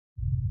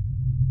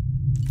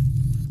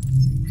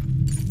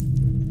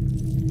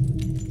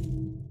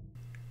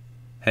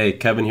Hey,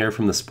 Kevin here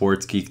from the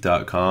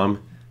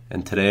sportsgeek.com,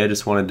 and today I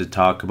just wanted to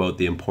talk about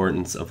the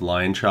importance of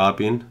line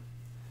shopping.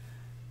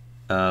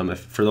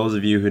 For those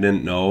of you who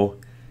didn't know,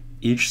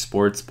 each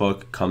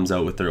sportsbook comes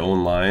out with their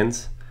own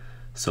lines.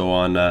 So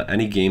on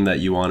any game that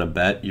you want to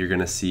bet, you're going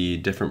to see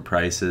different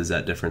prices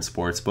at different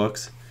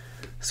sportsbooks.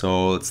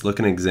 So let's look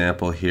at an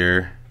example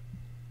here.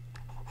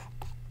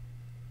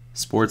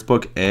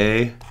 Sportsbook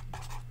A,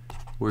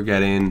 we're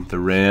getting the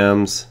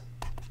Rams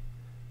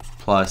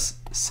plus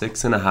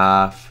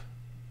 6.5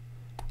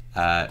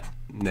 at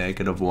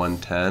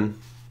 -110.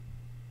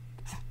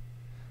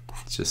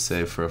 Let's just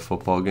say for a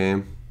football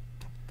game.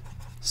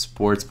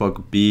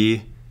 Sportsbook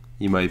B,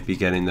 you might be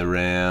getting the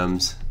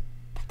Rams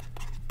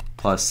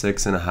plus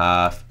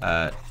 6.5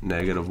 at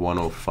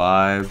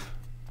 -105.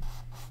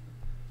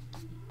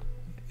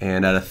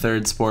 And at a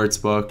third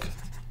sportsbook,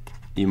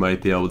 you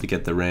might be able to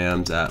get the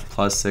Rams at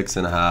plus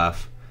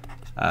 6.5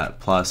 at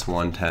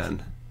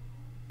 +110.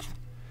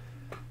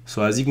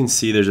 So as you can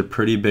see, there's a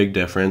pretty big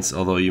difference,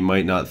 although you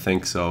might not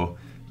think so,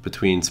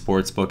 between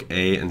Sportsbook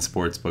A and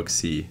Sportsbook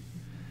C.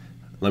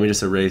 Let me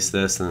just erase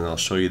this and then I'll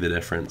show you the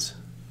difference.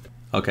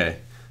 Okay,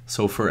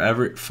 so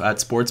at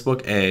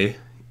Sportsbook A,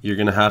 you're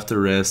gonna have to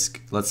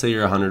risk, let's say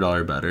you're a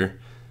 $100 bettor,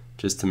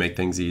 just to make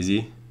things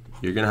easy,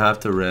 you're gonna have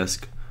to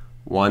risk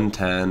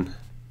 110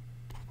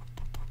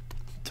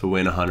 to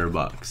win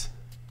 $100.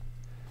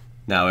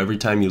 Now every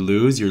time you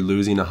lose, you're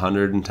losing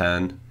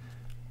 110,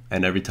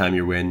 and every time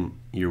you win,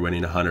 you're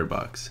winning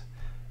 $100.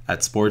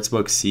 At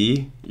Sportsbook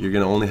C, you're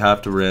gonna only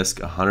have to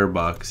risk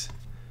 $100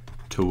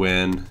 to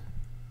win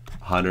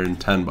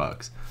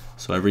 $110.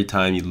 So every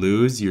time you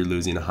lose, you're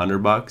losing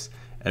 $100.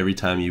 Every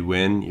time you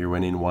win, you're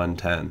winning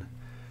 110.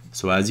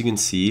 So as you can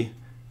see,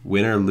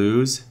 win or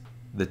lose,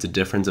 that's a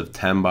difference of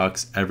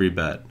 $10 every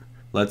bet.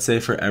 Let's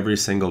say for every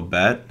single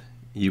bet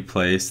you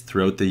place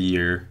throughout the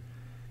year,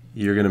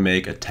 you're gonna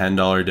make a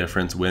 $10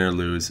 difference, win or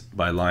lose,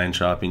 by line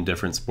shopping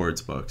different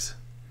sports books.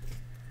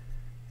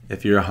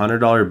 If you're a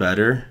 $100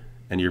 bettor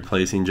and you're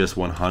placing just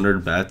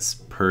 100 bets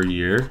per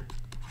year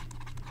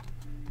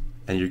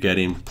and you're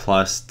getting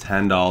plus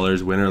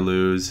 $10 win or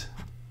lose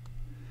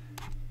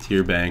to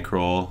your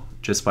bankroll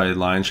just by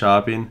line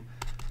shopping,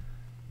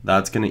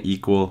 that's going to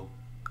equal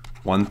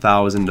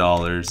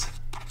 $1,000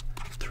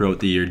 throughout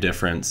the year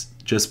difference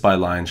just by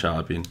line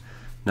shopping.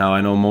 Now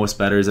I know most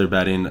bettors are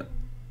betting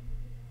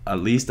at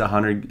least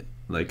 100,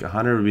 like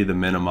 100 would be the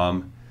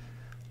minimum.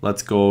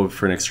 Let's go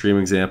for an extreme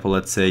example.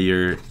 Let's say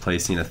you're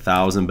placing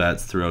 1,000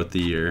 bets throughout the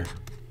year.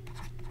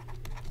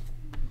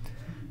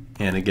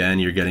 And again,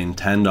 you're getting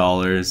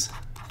 $10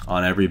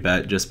 on every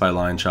bet just by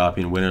line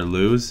shopping, win or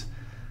lose.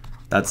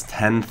 That's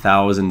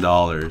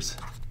 $10,000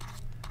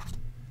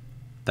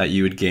 that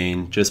you would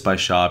gain just by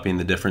shopping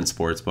the different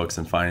sports books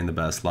and finding the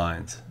best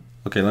lines.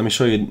 Okay, let me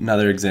show you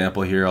another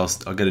example here. I'll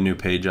get a new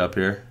page up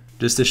here.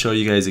 Just to show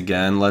you guys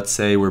again, let's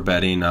say we're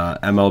betting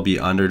MLB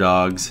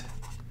underdogs.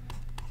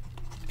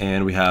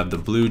 And we have the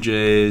Blue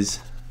Jays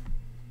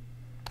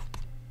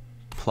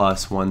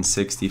plus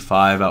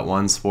 165 at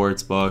one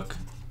sports book.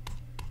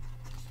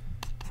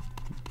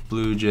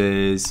 Blue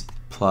Jays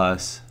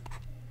plus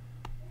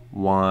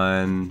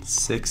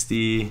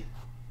 160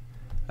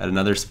 at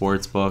another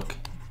sports book.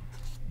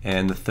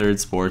 And the third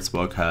sports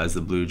book has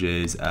the Blue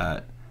Jays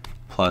at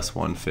plus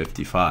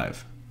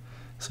 155.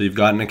 So you've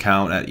got an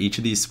account at each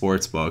of these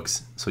sports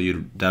books. So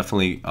you'd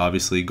definitely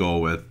obviously go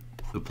with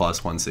the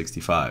plus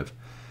 165.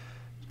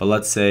 But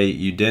let's say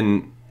you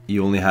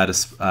only had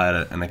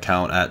an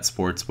account at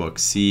Sportsbook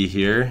C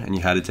here, and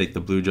you had to take the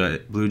Blue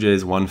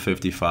Jays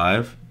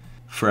 155.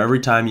 For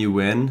every time you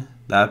win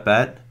that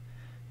bet,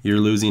 you're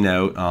losing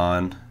out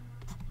on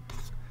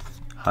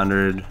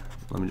 100,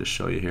 let me just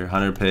show you here,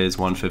 100 pays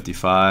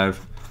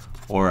 155,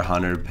 or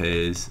 100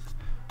 pays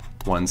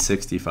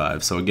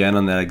 165. So again,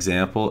 on that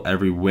example,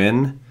 every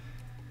win,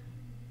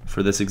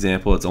 for this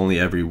example, it's only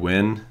every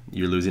win,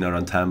 you're losing out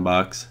on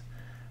 $10.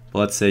 But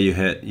let's say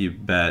you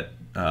bet,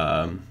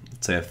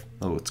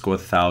 let's go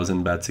with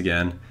 1,000 bets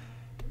again,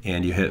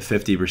 and you hit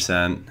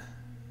 50%.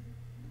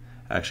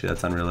 Actually,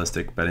 that's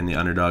unrealistic, betting the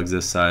underdogs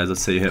this size.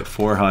 Let's say you hit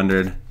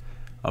 400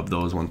 of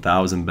those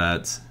 1,000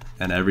 bets,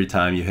 and every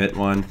time you hit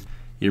one,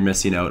 you're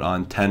missing out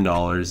on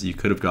 $10 you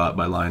could have got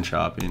by line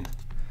shopping.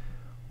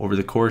 Over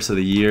the course of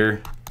the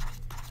year,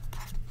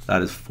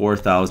 that is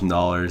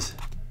 $4,000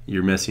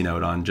 you're missing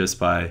out on just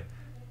by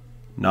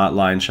not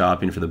line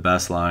shopping for the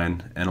best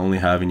line and only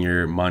having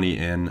your money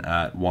in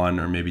at one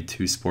or maybe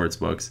two sports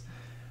books.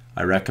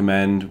 I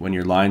recommend when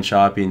you're line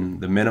shopping,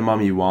 the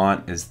minimum you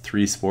want is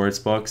 3 sports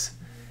books.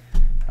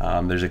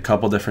 There's a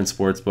couple different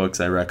sports books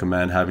I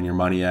recommend having your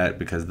money at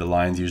because the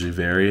lines usually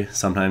vary.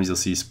 Sometimes you'll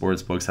see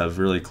sports books have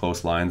really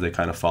close lines, they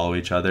kind of follow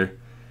each other.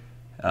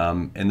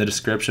 In the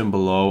description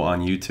below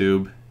on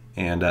YouTube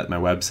and at my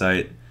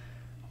website,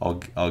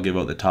 I'll give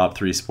out the top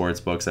 3 sports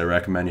books I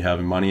recommend you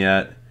having money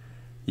at.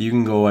 You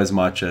can go as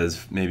much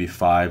as maybe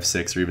 5,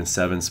 6, or even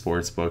 7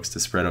 sports books to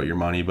spread out your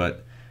money,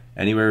 but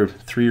anywhere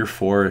 3 or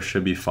 4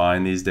 should be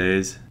fine these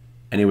days.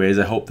 Anyways,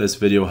 I hope this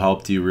video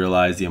helped you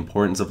realize the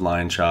importance of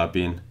line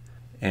shopping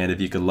And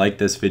if you could like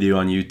this video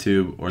on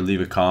YouTube or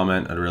leave a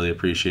comment, I'd really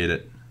appreciate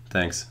it.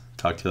 Thanks.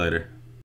 Talk to you later.